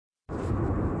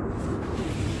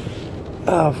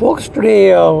Folks,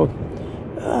 today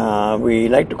we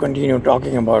like to continue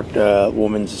talking about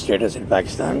women's status in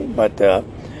Pakistan, but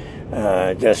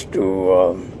just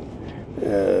to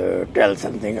tell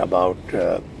something about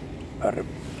a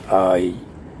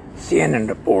CNN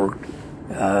report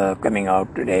coming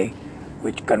out today,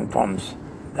 which confirms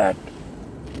that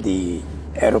the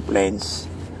aeroplanes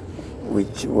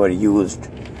which were used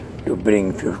to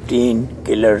bring 15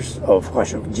 killers of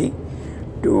Khashoggi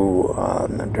to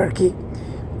Turkey.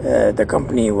 The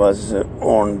company was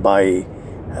owned by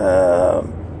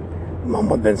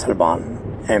Mohammed bin Salman,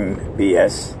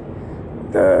 MBS,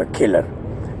 the killer,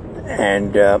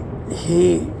 and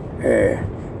he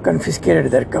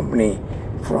confiscated that company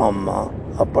from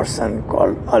a person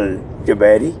called Al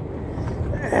Jubairi,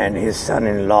 and his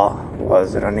son-in-law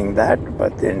was running that.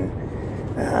 But then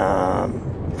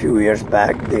few years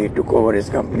back they took over his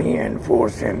company and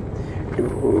forced him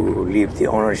to leave the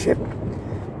ownership,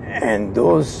 and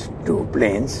those two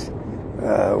planes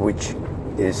which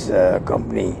this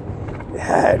company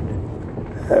had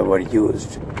were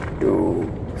used to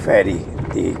ferry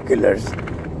the killers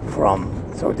from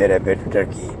Saudi Arabia to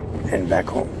Turkey and back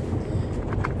home.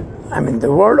 I mean,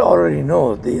 the world already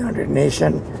knows. The United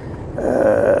Nations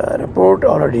report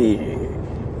already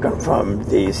confirmed.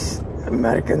 This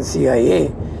American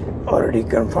CIA already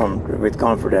confirmed with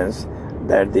confidence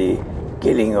that the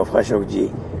killing of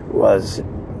Khashoggi was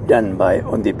done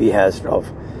on the behest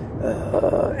of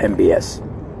MBS.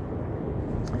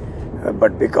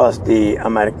 But because the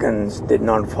Americans did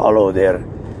not follow their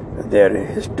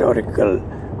historical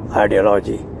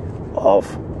ideology of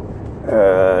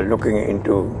looking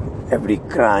into every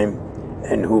crime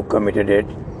and who committed it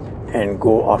and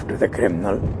go after the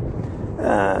criminal,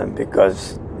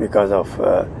 because of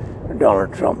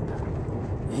Donald Trump,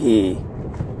 he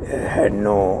had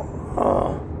no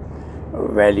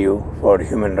value for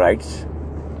human rights,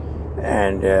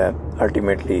 and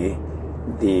ultimately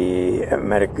the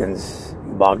Americans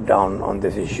bogged down on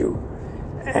this issue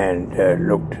and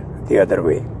looked the other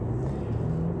way.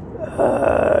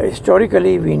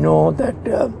 Historically, we know that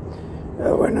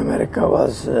when America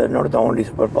was not the only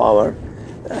superpower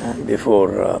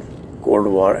before Cold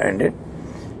War ended,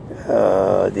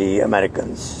 the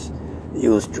Americans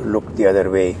used to look the other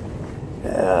way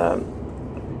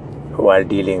while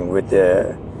dealing with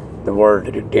the world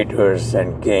dictators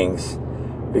and kings,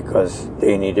 because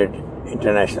they needed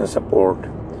international support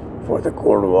for the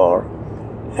Cold War,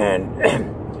 and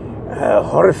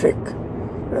horrific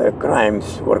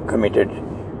crimes were committed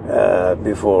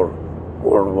before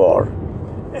Cold War,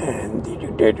 and the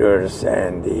dictators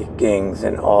and the kings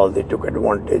and all, they took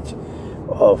advantage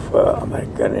of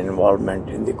American involvement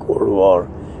in the Cold War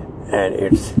and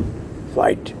its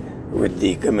fight with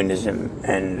the communism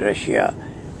and Russia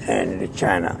and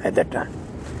China at that time.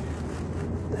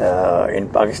 In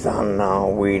Pakistan now,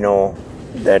 we know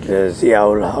that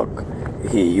Zia-ul Haq,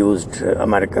 he used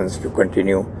Americans to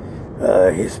continue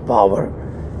his power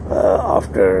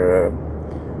after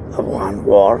Afghan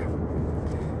war,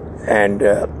 and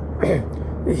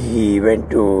he went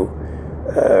to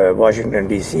Washington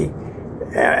DC,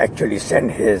 actually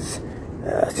sent his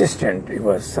assistant. It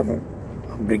was some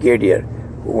brigadier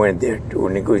who went there to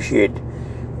negotiate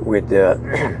with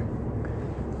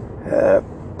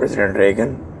President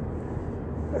Reagan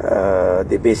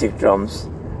the basic terms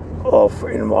of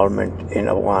involvement in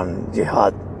Afghan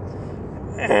jihad.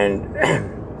 And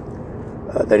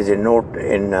there is a note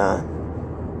in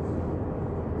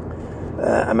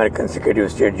American Secretary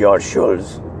of State George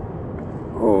Shultz,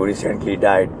 who recently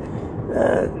died,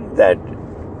 that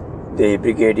the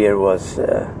brigadier was,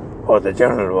 or the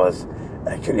general was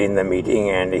actually in the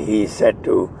meeting, and he said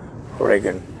to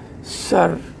Reagan,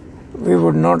 "Sir, we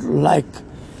would not like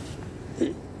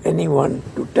anyone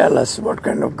to tell us what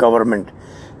kind of government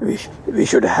we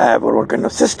should have, or what kind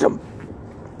of system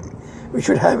we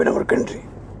should have in our country.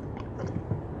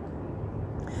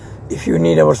 If you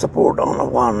need our support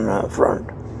on one front."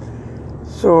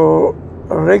 So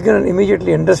Reagan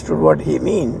immediately understood what he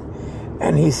meant,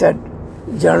 and he said,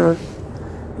 "General,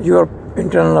 your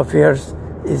internal affairs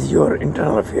is your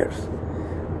internal affairs."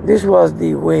 This was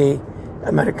the way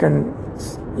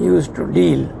Americans used to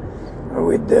deal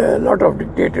with a lot of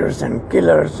dictators and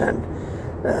killers and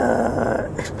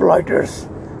exploiters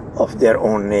of their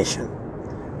own nation.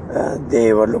 They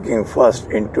were looking first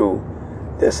into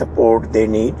the support they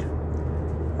need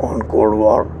on Cold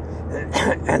War,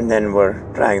 and then were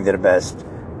trying their best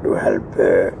to help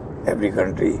every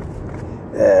country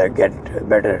get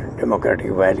better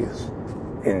democratic values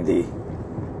in the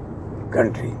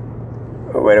country.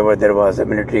 Wherever there was a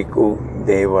military coup,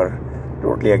 they were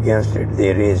totally against it. They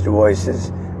raised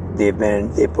voices. they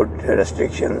banned, they put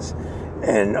restrictions,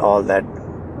 and all that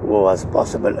was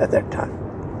possible at that time.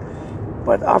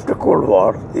 But after Cold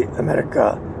War, America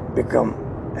became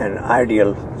an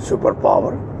ideal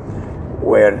superpower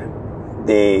where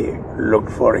they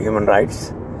looked for human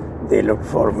rights, they looked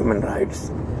for women's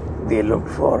rights, they looked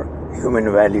for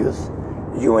human values,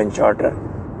 UN Charter,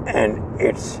 and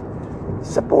its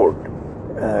support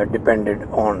depended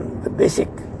on the basic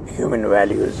human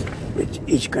values which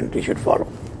each country should follow.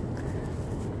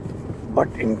 But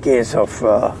in case of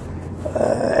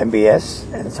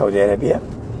MBS and Saudi Arabia,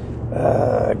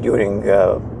 during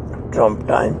Trump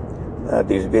time,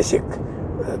 these basic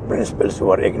principles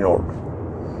were ignored.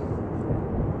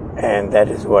 And that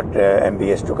is what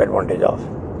MBS took advantage of.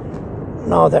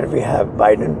 Now that we have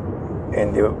Biden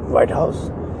in the White House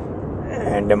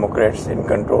and Democrats in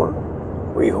control,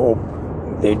 we hope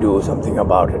they do something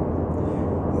about it.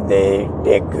 They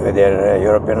take their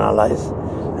European allies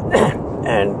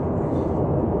and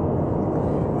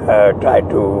try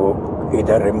to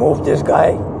either remove this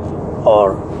guy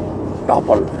or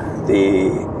topple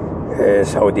the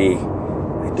Saudi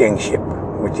kingship,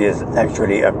 which is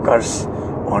actually a curse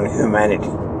on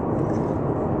humanity.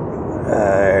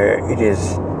 It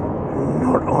is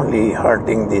not only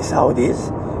hurting the Saudis,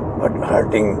 but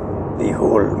hurting the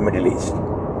whole Middle East.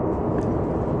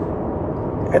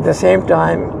 At the same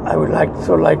time, I would like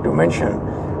to mention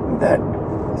that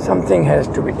something has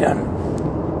to be done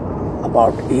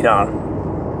about Iran.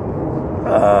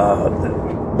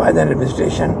 Biden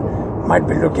administration might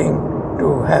be looking to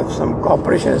have some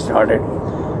cooperation started,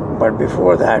 but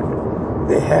before that,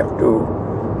 they have to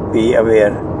be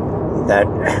aware that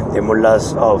the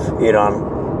mullahs of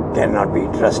Iran cannot be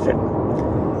trusted.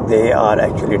 They are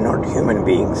actually not human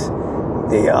beings.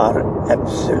 They are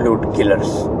absolute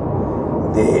killers.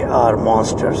 They are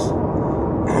monsters,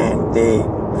 and they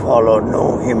follow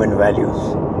no human values.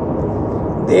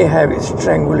 They have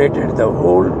strangulated the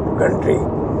whole country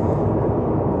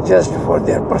just for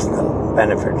their personal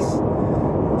benefits.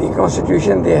 The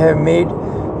constitution they have made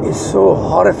is so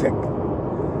horrific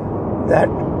that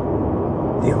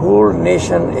the whole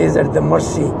nation is at the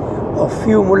mercy of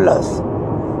few mullahs.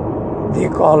 They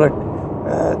call it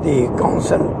the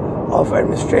Council of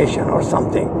Administration or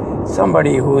something,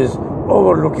 somebody who is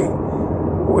overlooking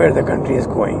where the country is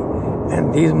going.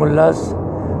 And these mullahs,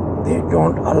 they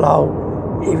don't allow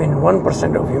even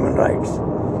 1% of human rights.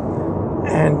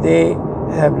 And they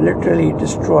have literally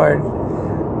destroyed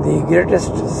the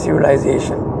greatest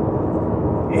civilization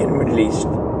in Middle East.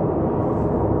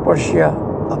 Persia,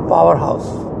 a powerhouse,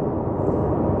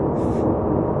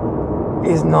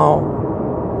 is now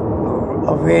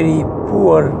a very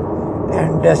poor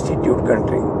and destitute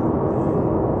country.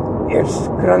 Its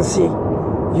currency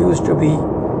used to be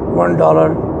 $1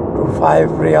 to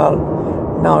 5 real.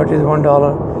 Now it is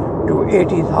 $1 to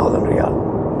 80,000 real.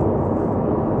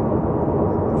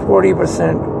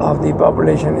 40% of the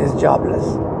population is jobless.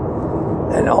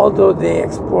 And although they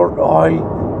export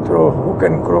oil through hook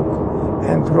and crook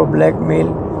and through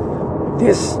blackmail,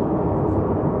 this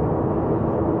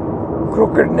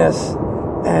crookedness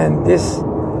and this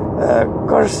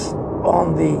curse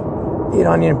on the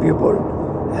Iranian people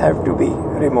have to be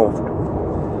removed.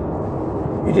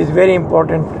 It is very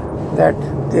important that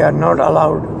they are not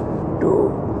allowed to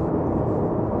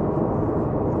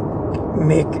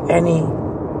make any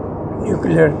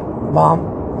nuclear bomb.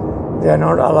 They are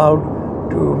not allowed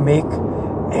to make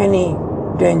any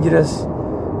dangerous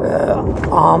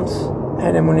arms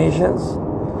and ammunitions,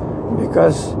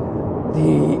 because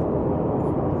the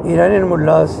Iranian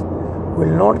mullahs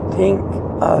will not think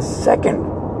a second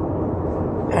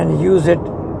and use it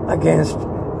against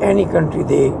any country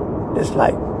they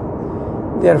dislike.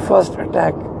 Their first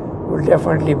attack will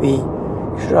definitely be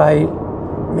Israel,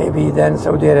 maybe then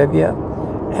Saudi Arabia,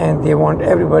 and they want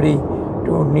everybody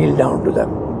to kneel down to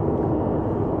them.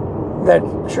 That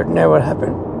should never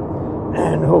happen,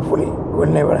 and hopefully will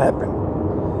never happen.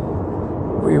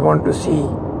 We want to see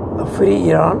a free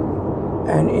Iran,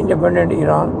 an independent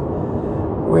Iran,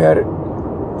 where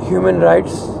human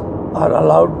rights are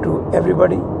allowed to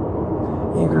everybody,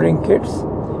 including kids.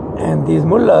 And these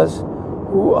mullahs,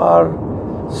 who are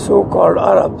so-called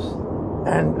Arabs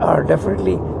and are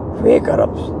definitely fake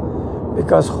Arabs,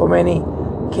 because Khomeini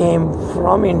came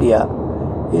from India,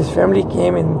 his family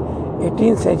came in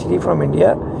 18th century from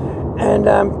India, and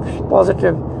I'm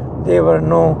positive they were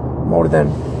no more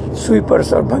than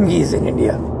sweepers or bhangis in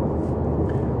India.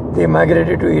 They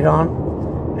migrated to Iran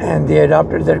and they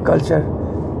adopted their culture,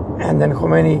 and then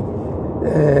Khomeini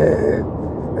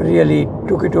really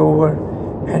took it over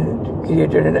and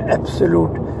created an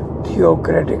absolute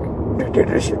theocratic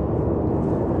dictatorship.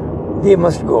 they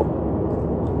must go.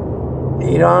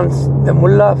 The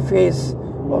mullah face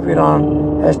of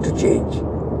Iran has to change.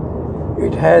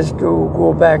 It has to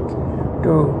go back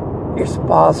to its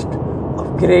past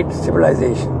of great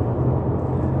civilization.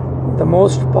 The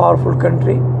most powerful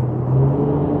country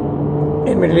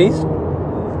in Middle East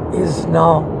is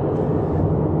now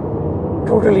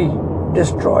totally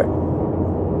destroyed.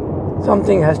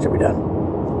 Something has to be done.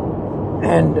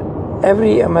 And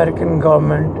every American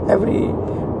government, every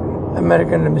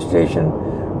American administration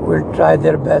will try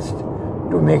their best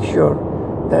to make sure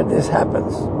that this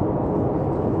happens.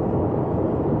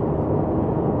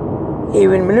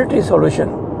 Even military solution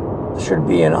should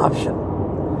be an option,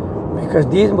 because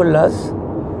these mullahs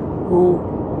who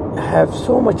have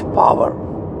so much power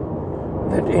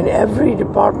that in every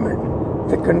department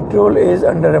the control is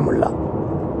under a mullah.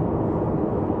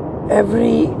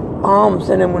 Every arms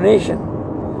and ammunition,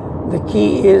 the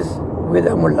key is with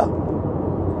a mullah.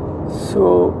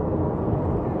 So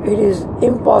it is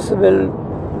impossible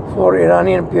for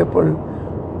Iranian people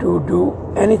to do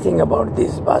anything about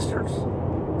these bastards.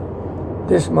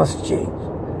 This must change.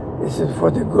 This is for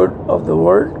the good of the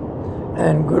world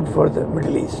and good for the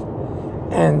Middle East,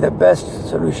 and the best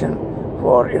solution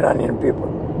for Iranian people.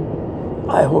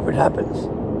 I hope it happens.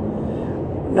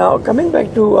 Now, coming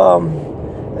back to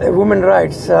women's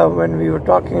rights, when we were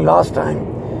talking last time,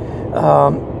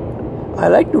 I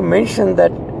like to mention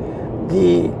that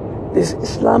this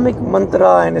Islamic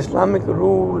mantra and Islamic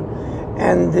rule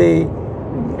and the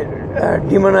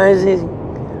demonizing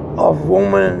of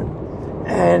women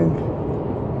and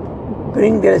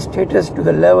bring their status to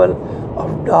the level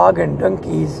of dog and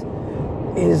donkeys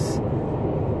is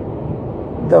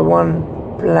the one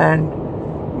planned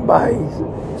by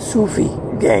Sufi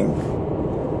gang.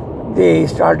 They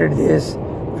started this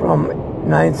from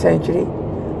 9th century.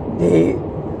 They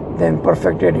then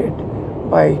perfected it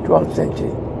by 12th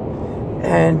century.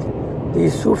 And the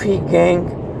Sufi gang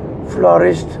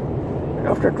flourished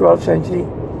after 12th century.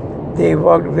 They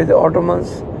worked with the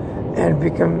Ottomans and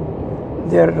became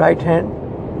their right hand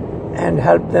and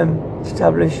helped them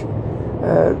establish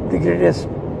the greatest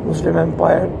Muslim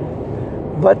empire.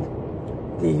 But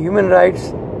the human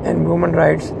rights and women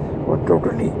rights were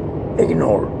totally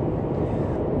ignored.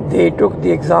 They took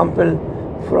the example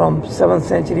from 7th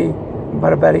century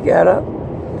barbaric era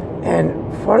and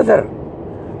further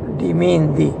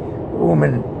demean the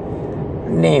woman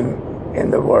name in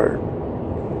the world.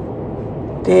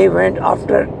 They went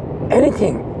after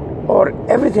anything or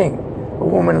everything a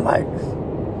woman likes.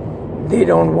 They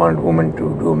don't want women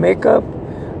to do makeup.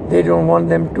 They don't want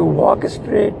them to walk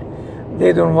straight.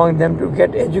 They don't want them to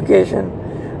get education.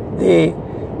 They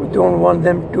don't want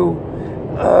them to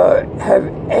have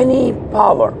any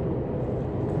power.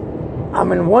 I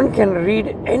mean, one can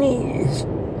read any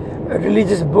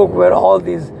religious book where all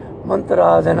these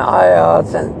mantras and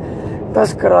ayats and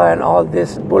taskara and all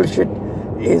this bullshit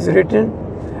is written.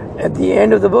 At the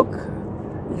end of the book,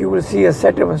 you will see a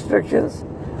set of instructions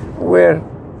where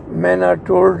men are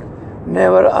told,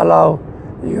 never allow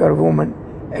your woman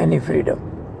any freedom.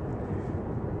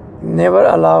 Never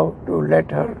allow to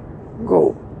let her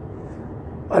go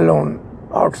alone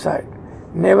outside.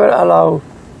 Never allow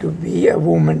to be a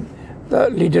woman the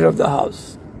leader of the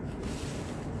house.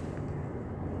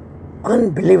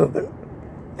 Unbelievable.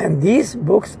 And these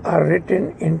books are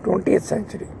written in 20th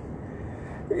century,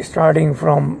 starting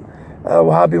from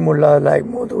Wahhabi mullahs like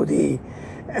Maududi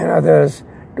and others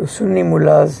to Sunni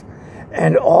mullahs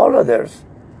and all others.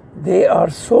 They are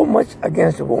so much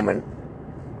against women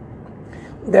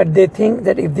that they think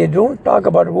that if they don't talk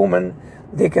about women,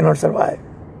 they cannot survive.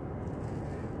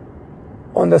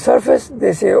 On the surface,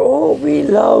 they say, oh, we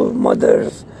love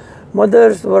mothers.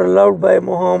 Mothers were loved by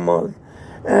Muhammad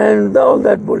and all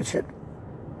that bullshit.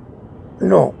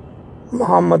 No,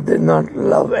 Muhammad did not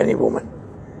love any woman.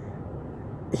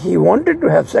 He wanted to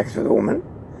have sex with women,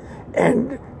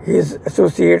 and his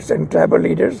associates and tribal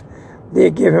leaders, they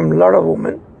gave him a lot of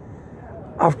women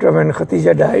after when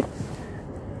Khadija died,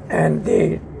 and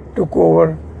they took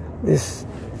over this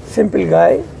simple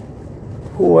guy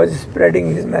who was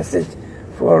spreading his message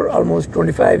for almost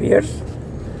 25 years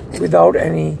without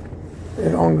any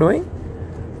wrongdoing.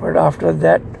 But after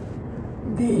that,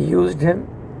 they used him.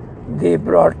 They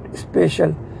brought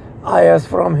special ayahs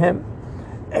from him,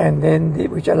 and then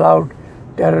which allowed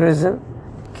terrorism,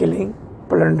 killing,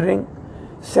 plundering,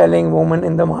 selling women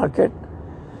in the market,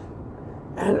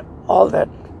 and all that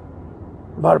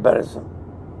barbarism.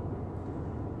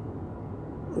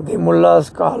 The mullahs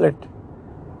call it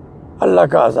Allah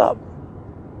ka azab.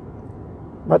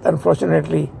 But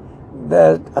unfortunately,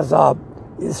 that azab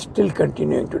is still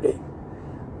continuing today.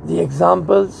 The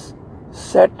examples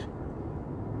set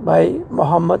by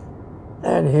Muhammad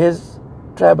and his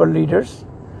tribal leaders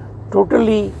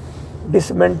totally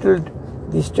dismantled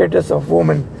the status of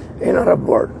women in Arab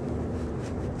world.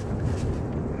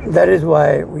 That is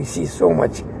why we see so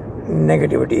much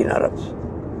negativity in Arabs.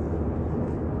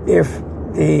 If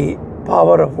the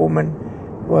power of women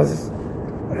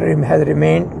had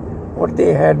remained what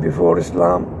they had before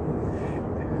Islam,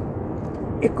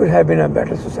 it could have been a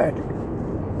better society.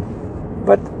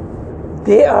 But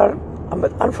they are,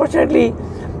 unfortunately,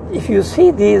 if you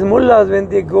see these mullahs when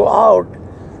they go out,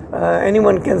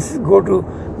 anyone can go to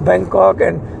Bangkok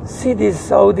and see these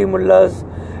Saudi mullahs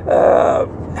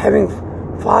having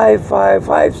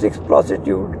five, six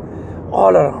prostitutes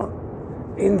all around.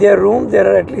 In their room, there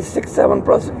are at least 6-7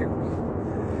 prostitutes.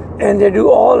 And they do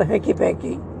all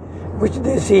hanky-panky, which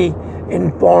they see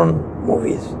in porn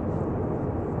movies.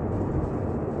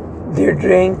 They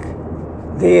drink,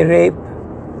 they rape,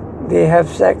 they have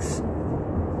sex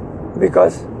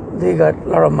because they got a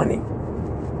lot of money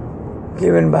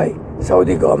given by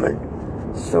Saudi government.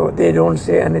 So they don't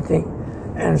say anything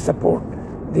and support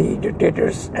the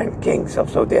dictators and kings of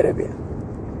Saudi Arabia.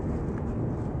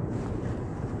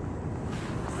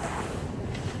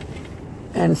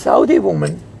 And Saudi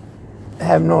women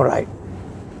have no right.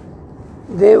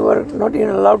 They were not even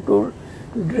allowed to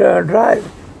drive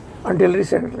until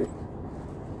recently.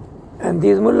 And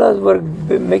these mullahs were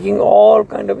making all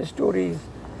kind of stories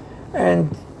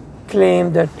and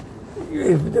claim that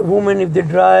if they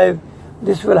drive,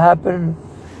 this will happen.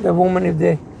 The woman, if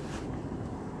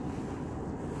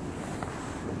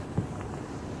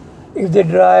they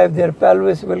drive, their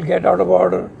pelvis will get out of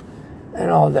order,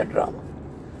 and all that drama.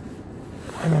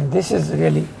 I mean, this is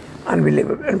really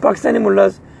unbelievable. And Pakistani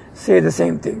mullahs say the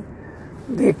same thing.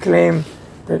 They claim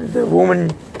that the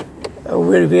woman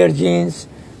will wear jeans,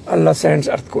 Allah sends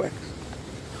earthquake.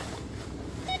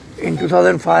 In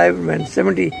 2005, when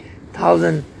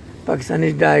 70,000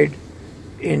 Pakistanis died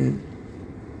in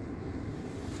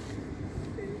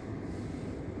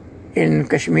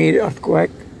Kashmir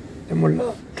earthquake, the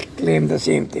mullah claimed the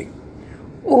same thing.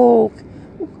 Oh,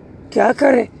 क्या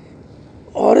करे?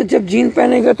 औरत जब gene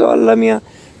पहनेगा तो अल्लाह मियाँ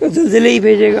ज़लज़ले ही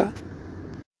भेजेगा.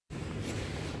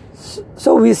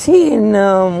 So we see in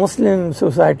Muslim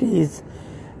societies,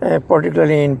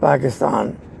 particularly in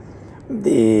Pakistan,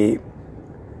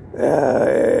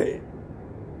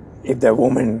 if the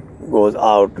woman goes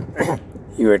out,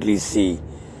 you at least see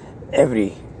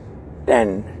every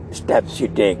 10 steps she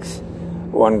takes,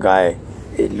 one guy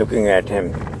is looking at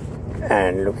him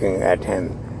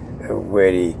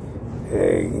very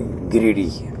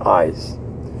greedy eyes,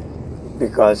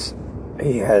 because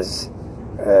he has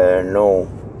no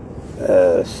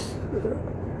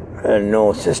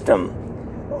system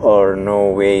or no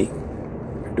way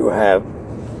to have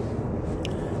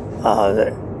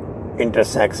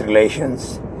intersex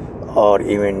relations or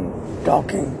even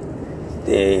talking.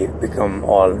 They become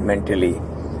all mentally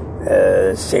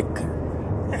sick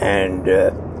and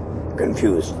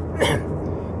confused.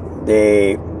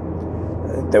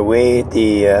 The way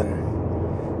they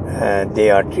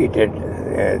are treated,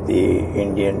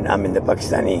 the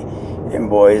Pakistani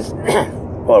boys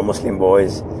or Muslim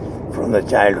boys from the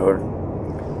childhood,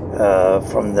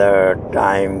 from the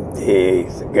time they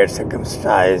get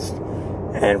circumcised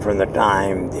and from the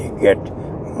time they get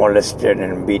molested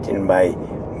and beaten by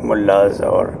mullahs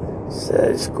or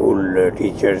school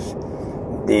teachers,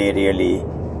 they really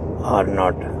are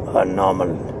not a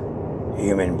normal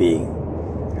human being.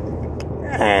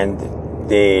 And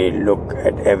they look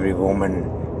at every woman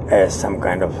as some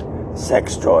kind of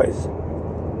sex toys.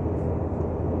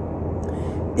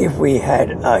 If we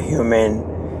had a humane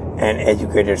and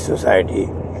educated society,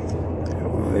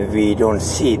 we don't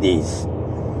see these.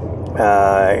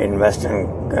 In Western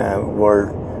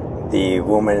world, the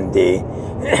women, they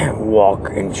walk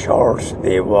in shorts,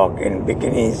 they walk in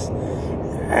bikinis,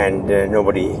 and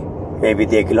nobody, maybe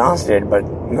they glanced at it, but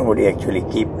nobody actually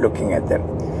keep looking at them,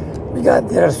 because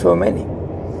there are so many.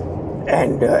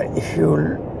 And if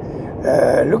you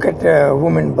look at a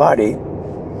woman's body,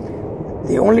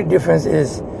 the only difference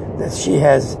is that she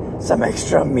has some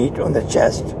extra meat on the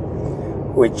chest,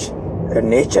 which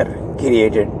nature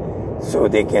created so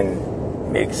they can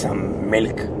make some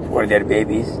milk for their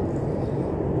babies.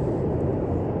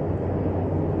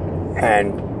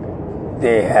 And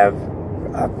they have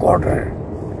a quarter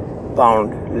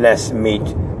pound less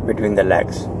meat between the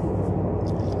legs.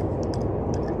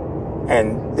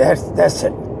 And that's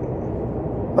it.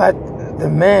 But the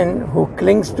man who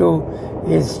clings to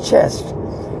his chest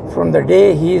from the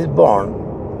day he is born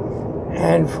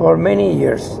and for many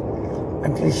years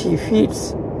until she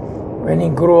feeds, when he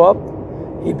grow up,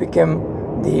 he became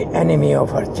the enemy of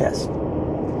her chest.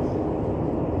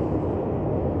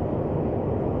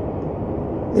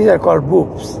 These are called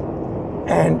boobs,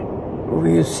 and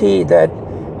we see that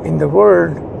in the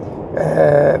world,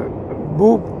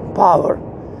 boob power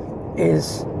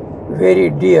is very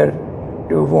dear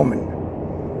to women.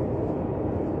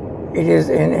 It is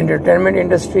in entertainment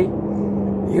industry.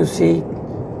 You see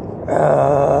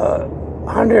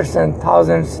hundreds and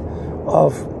thousands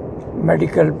of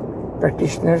medical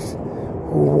practitioners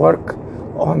who work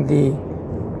on the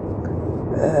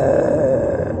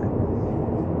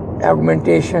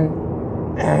augmentation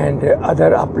and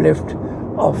other uplift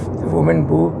of the women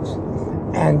boobs,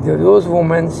 and those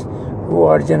women who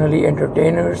are generally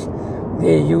entertainers,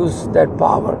 they use that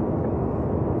power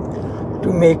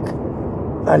to make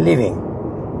a living.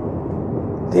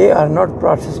 They are not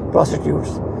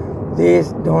prostitutes. They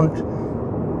don't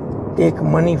take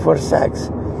money for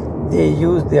sex. They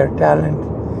use their talent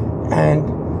and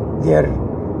their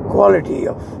quality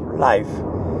of life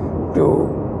to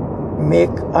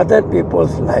make other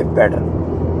people's life better.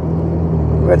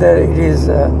 Whether it is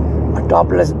a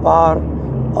topless bar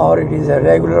or it is a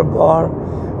regular bar,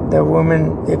 the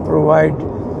women, they provide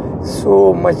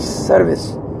so much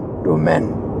service to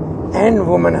men and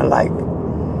women alike,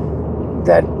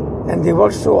 and they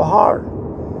work so hard.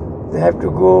 They have to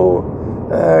go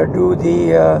do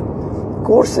the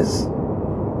courses.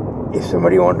 If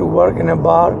somebody wants to work in a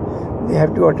bar, they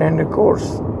have to attend a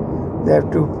course. They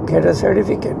have to get a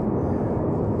certificate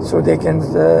so they can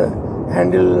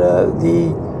handle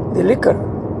the liquor.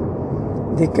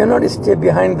 They cannot stay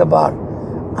behind the bar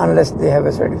unless they have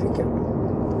a certificate.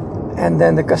 And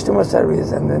then the customer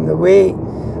service, and then the way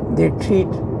they treat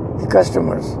the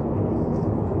customers,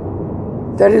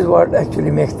 that is what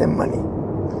actually makes them money.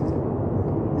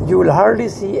 You will hardly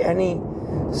see any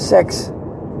sex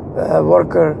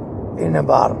worker in a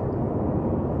bar.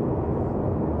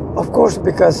 Of course,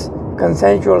 because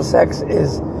consensual sex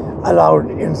is allowed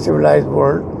in civilized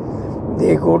world,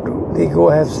 they go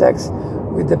have sex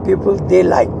with the people they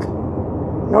like.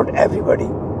 Not everybody,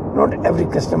 not every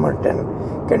customer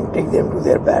can take them to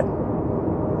their bed.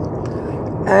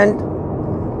 And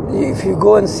if you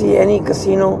go and see any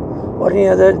casino or any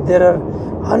other, there are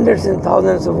hundreds and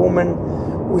thousands of women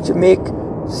which make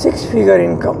six-figure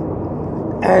income,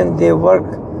 and they work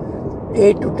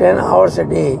 8 to 10 hours a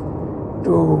day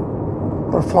to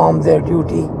perform their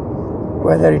duty,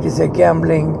 whether it is a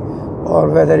gambling or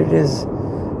whether it is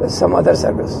some other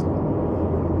service.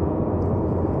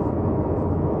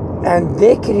 And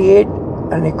they create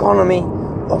an economy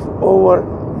of over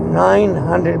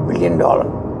 $900 billion.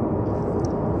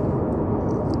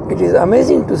 It is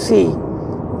amazing to see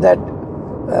that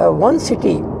one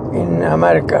city in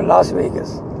America, Las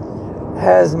Vegas,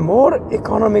 has more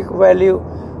economic value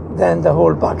than the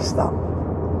whole Pakistan,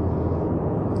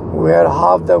 where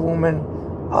half the women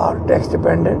are tax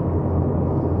dependent.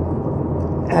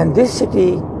 And this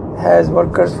city has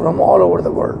workers from all over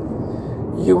the world.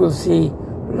 You will see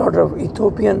a lot of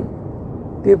Ethiopian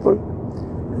people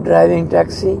driving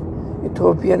taxi,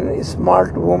 Ethiopian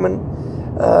smart woman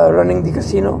running the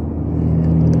casino.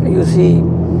 You see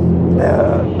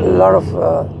a lot of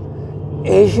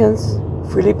Asians,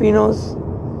 Filipinos.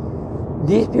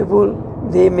 These people,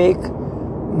 they make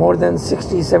more than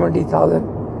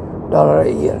 $60,000-$70,000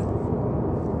 a year,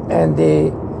 and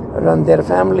they run their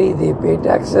family, they pay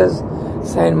taxes,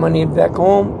 send money back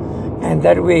home, and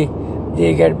that way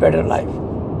they get better life.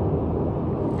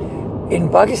 In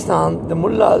Pakistan, the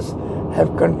mullahs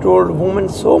have controlled women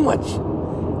so much,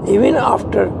 even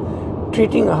after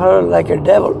treating her like a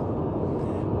devil,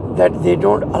 that they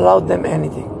don't allow them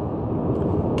anything.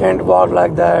 Can't walk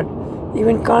like that,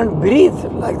 even can't breathe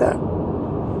like that.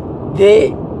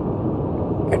 They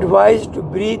advise to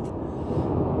breathe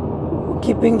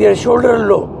keeping their shoulder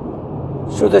low,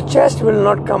 so the chest will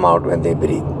not come out when they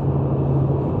breathe.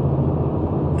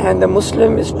 And the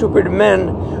Muslim stupid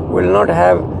men will not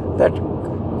have that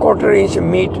quarter-inch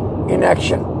meat in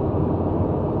action.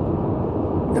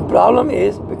 The problem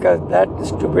is because that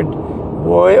stupid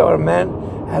boy or man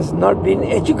has not been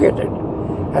educated,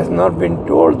 has not been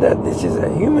told that this is a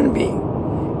human being.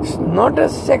 It's not a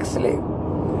sex slave.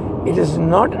 It is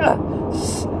not a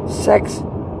sex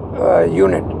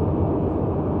unit.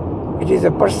 It is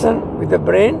a person with a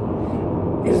brain.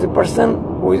 It is a person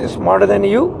who is smarter than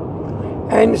you,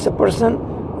 and it's a person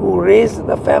who raised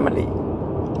the family.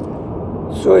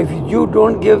 So if you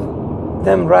don't give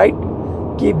them right,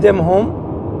 keep them home.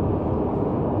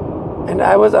 And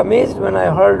I was amazed when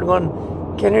I heard one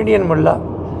Canadian mullah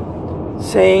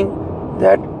saying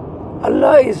that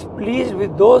Allah is pleased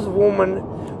with those women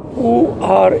who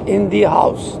are in the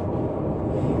house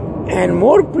and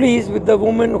more pleased with the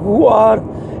women who are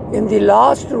in the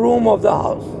last room of the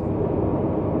house.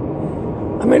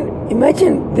 I mean,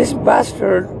 imagine this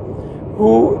bastard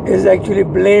who is actually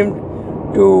blamed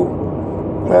to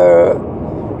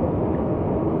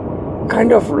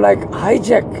kind of like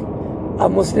hijack a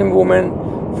Muslim woman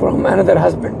from another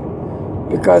husband,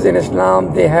 because in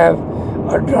Islam they have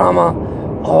a drama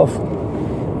of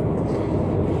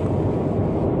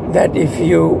that if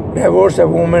you divorce a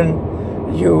woman,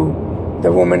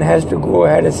 the woman has to go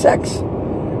ahead and sex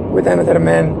with another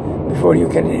man before you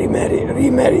can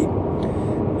remarry.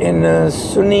 In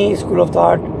Sunni school of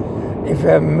thought, if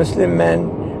a Muslim man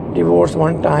divorces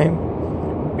one time,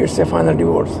 it's a final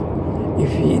divorce.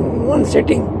 If he, in one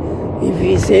sitting, if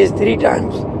he says 3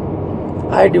 times,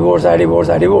 I divorce, I divorce,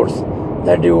 I divorce,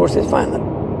 that divorce is final.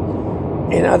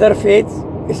 In other faiths,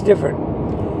 it's different.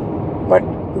 But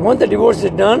once the divorce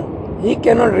is done, he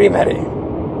cannot remarry.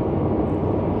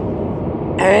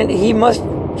 And she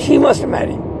must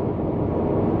marry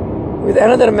with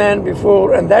another man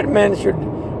before, and that man should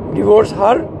divorce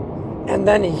her, and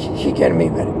then she can be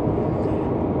married.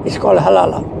 It's called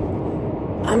halala.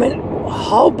 I mean,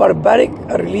 how barbaric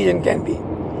a religion can be.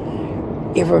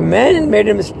 If a man made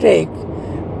a mistake,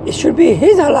 it should be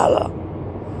his halala.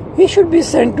 He should be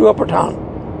sent to a Pathan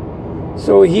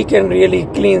so he can really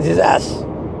cleanse his ass.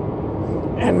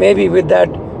 And maybe with that,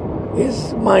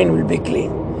 his mind will be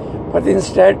clean. But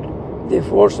instead, they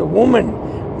force a woman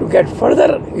to get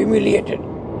further humiliated.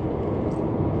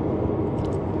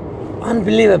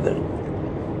 Unbelievable.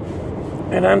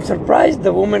 And I'm surprised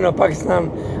the women of Pakistan,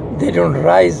 they don't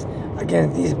rise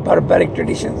against these barbaric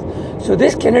traditions. So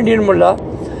this Canadian mullah,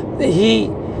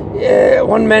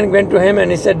 one man went to him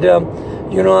and he said,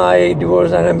 I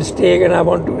divorced and a mistake and I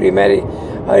want to remarry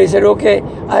her. He said, okay,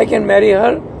 I can marry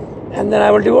her and then I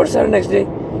will divorce her next day.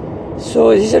 So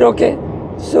he said, okay.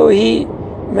 So he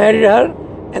married her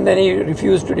and then he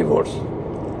refused to divorce.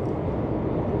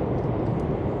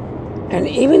 And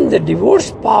even the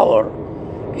divorce power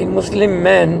in Muslim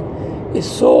men is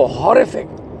so horrific,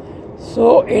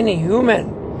 so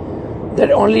inhuman,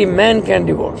 that only men can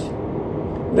divorce.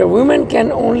 The women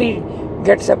can only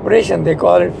get separation. They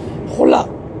call it khula.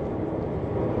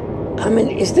 I mean,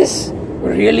 is this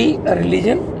really a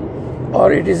religion,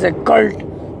 or it is a cult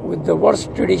with the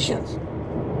worst traditions?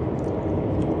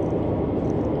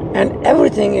 And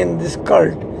everything in this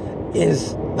cult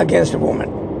is against a woman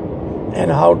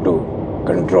and how to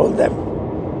control them.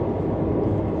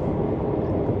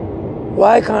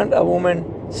 Why can't a woman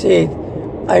say,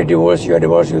 I divorce you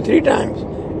 3 times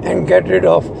and get rid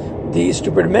of these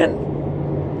stupid men?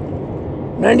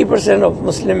 90% of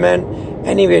Muslim men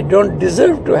anyway don't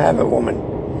deserve to have a woman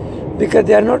because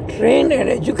they are not trained and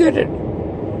educated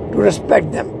to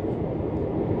respect them.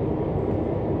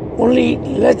 Only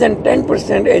less than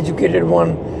 10% educated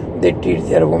one, they treat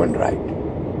their woman right.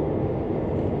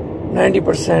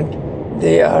 90%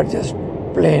 they are just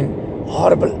plain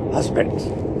horrible husbands.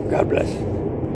 God bless.